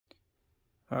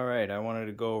Alright, I wanted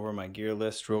to go over my gear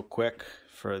list real quick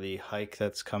for the hike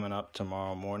that's coming up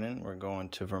tomorrow morning. We're going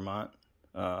to Vermont,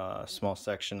 a small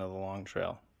section of the long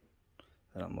trail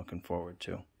that I'm looking forward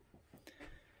to.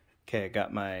 Okay, I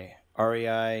got my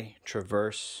REI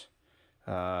Traverse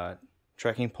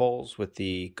trekking poles with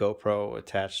the GoPro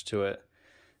attached to it.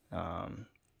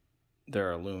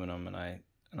 They're aluminum and I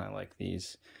like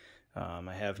these.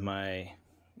 I have my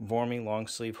Bromley long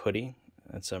sleeve hoodie.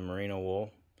 It's a merino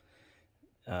wool.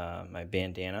 My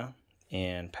bandana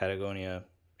and Patagonia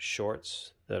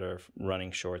shorts that are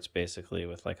running shorts basically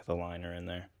with like the liner in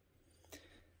there.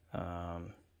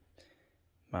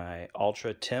 My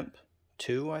Ultra Temp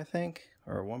 2 I think,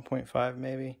 or 1.5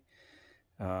 maybe.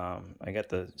 I got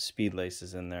the speed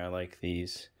laces in there. I like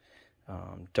these.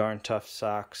 Darn Tough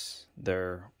socks.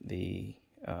 They're like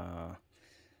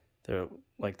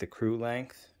the crew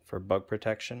length for bug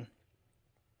protection.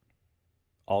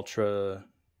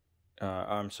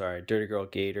 Dirty Girl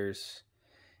Gaiters,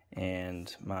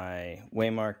 and my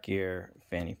Waymark Gear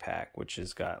fanny pack, which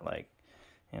has got like,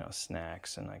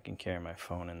 snacks, and I can carry my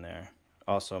phone in there.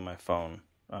 Also my phone,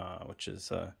 which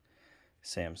is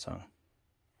Samsung.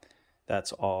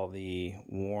 That's all the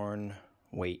worn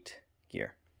weight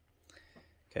gear.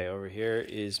 Okay, over here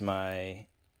is my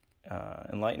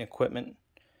Enlighten Equipment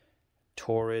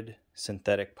Torrid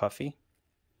Synthetic Puffy.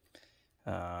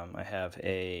 I have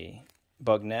a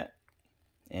bug net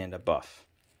and a buff.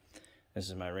 This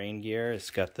is my rain gear. It's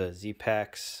got the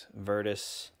Z-Pax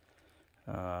Virtus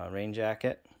rain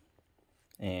jacket,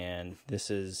 and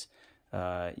this is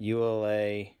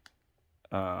ULA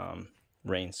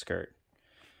rain skirt.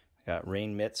 I got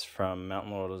rain mitts from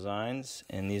Mountain Laurel Designs,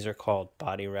 and these are called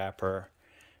Body Wrapper.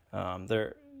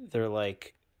 They're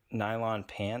like nylon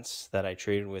pants that I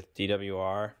traded with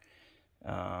DWR,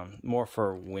 more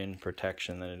for wind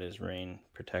protection than it is rain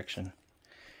protection.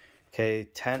 Okay,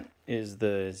 tent is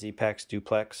the Z-Pax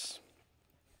Duplex,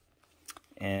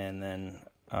 and then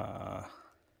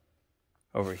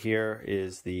over here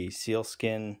is the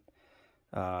sealskin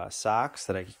socks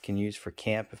that I can use for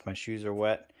camp if my shoes are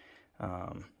wet.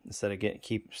 Instead of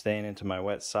keep staying into my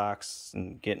wet socks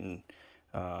and getting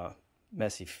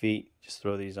messy feet, just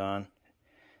throw these on.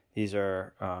 These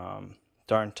are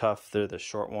Darn Tough. They're the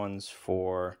short ones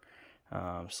for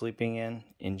sleeping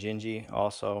in Gingy.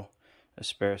 Also a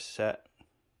spare set.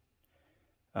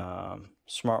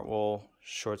 Smart Wool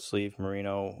short sleeve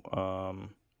merino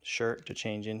shirt to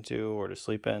change into or to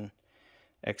sleep in.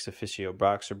 Ex Officio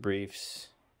boxer briefs.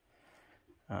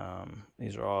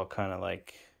 These are all kind of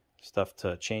like stuff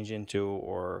to change into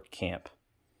or camp.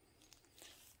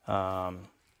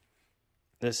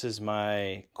 This is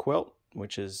my quilt,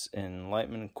 which is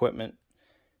Enlightenment Equipment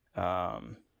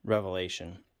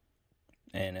Revelation,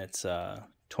 and it's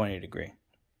 20 degree.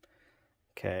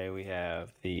 Okay, we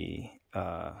have the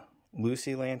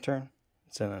Lucy lantern.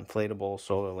 It's an inflatable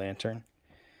solar lantern.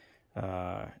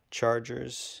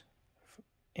 Chargers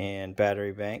and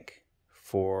battery bank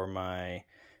for my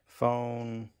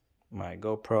phone, my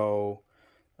GoPro,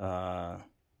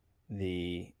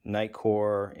 the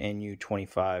Nightcore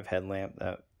NU25 headlamp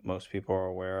that most people are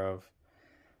aware of.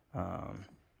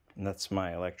 And that's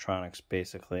my electronics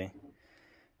basically.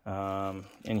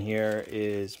 In here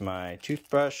is my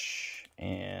toothbrush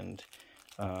and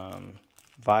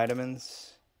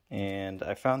vitamins, and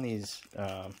I found these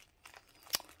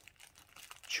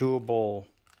chewable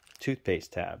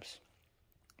toothpaste tabs.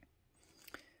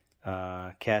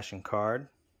 Cash and card.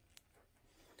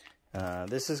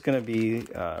 This is going to be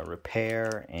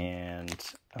repair and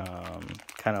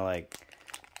kind of like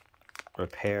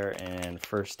repair and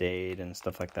first aid and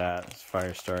stuff like that. It's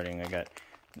fire starting. I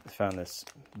found this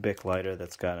Bic lighter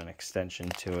that's got an extension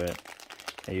to it.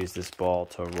 I use this ball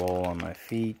to roll on my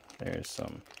feet. There's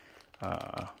some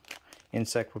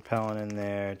insect repellent in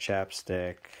there,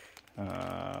 chapstick,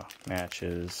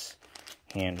 matches,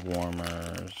 hand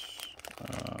warmers,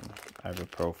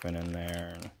 ibuprofen in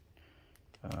there,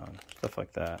 and stuff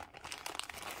like that.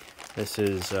 This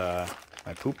is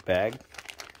my poop bag.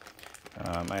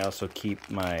 I also keep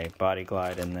my Body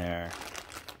Glide in there.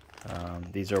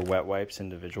 These are wet wipes,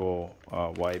 individual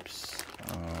wipes.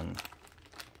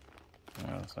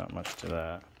 There's not much to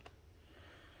that.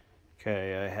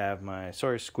 Okay, I have my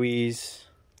Sawyer Squeeze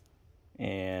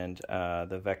and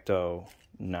the Vecto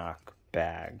Knock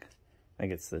bag. I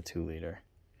think it's the 2 liter.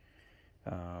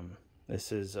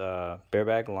 This is Bear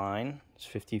Bag Line. It's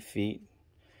 50 feet.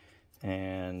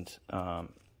 And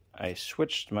I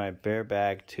switched my bear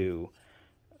bag to,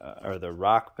 or the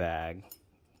rock bag,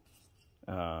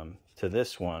 to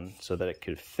this one so that it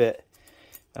could fit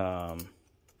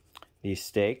these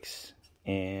stakes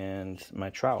and my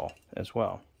trowel as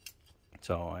well.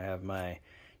 So I have my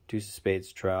deuce of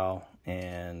spades trowel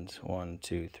and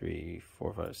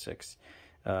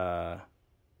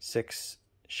 6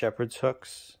 shepherd's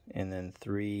hooks, and then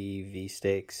 3 V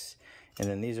stakes, and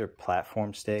then these are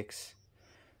platform stakes.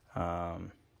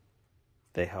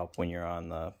 They help when you're on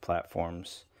the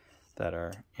platforms that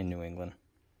are in New England.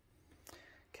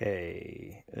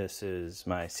 Okay, this is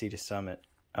my Sea to Summit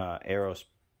Aeros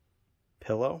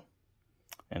pillow,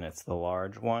 and it's the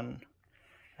large one.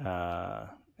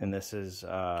 And this is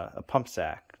a pump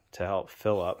sack to help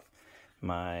fill up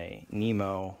my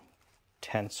Nemo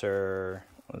Tensor,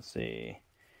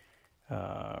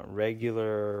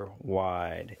 regular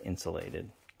wide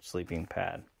insulated sleeping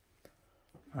pad.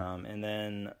 And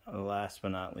then last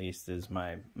but not least is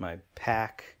my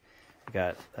pack.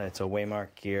 It's a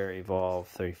Waymark Gear Evolve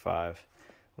 35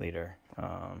 liter.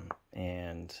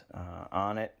 And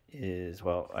on it is,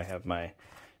 I have my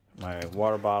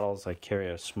water bottles. I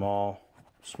carry a small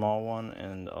one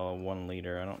and a 1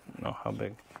 liter. I don't know how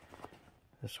big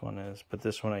this one is, but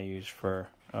this one I use for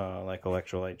like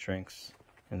electrolyte drinks,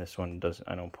 and this one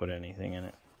I don't put anything in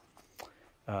it.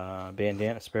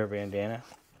 Spare bandana.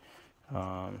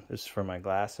 This is for my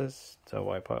glasses, to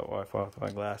wipe off my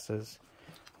glasses.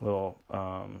 Little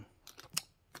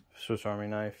Swiss Army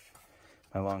knife.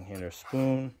 My long hander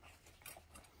spoon.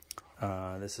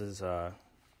 This is like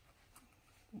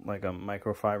a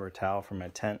microfiber towel for my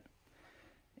tent.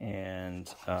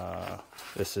 And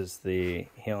this is the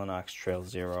Helinox Trail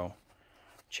Zero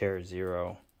Chair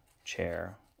Zero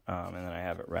chair. And then I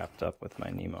have it wrapped up with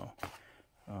my Nemo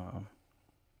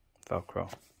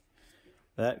Velcro.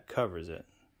 That covers it.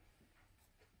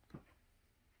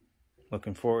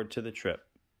 Looking forward to the trip.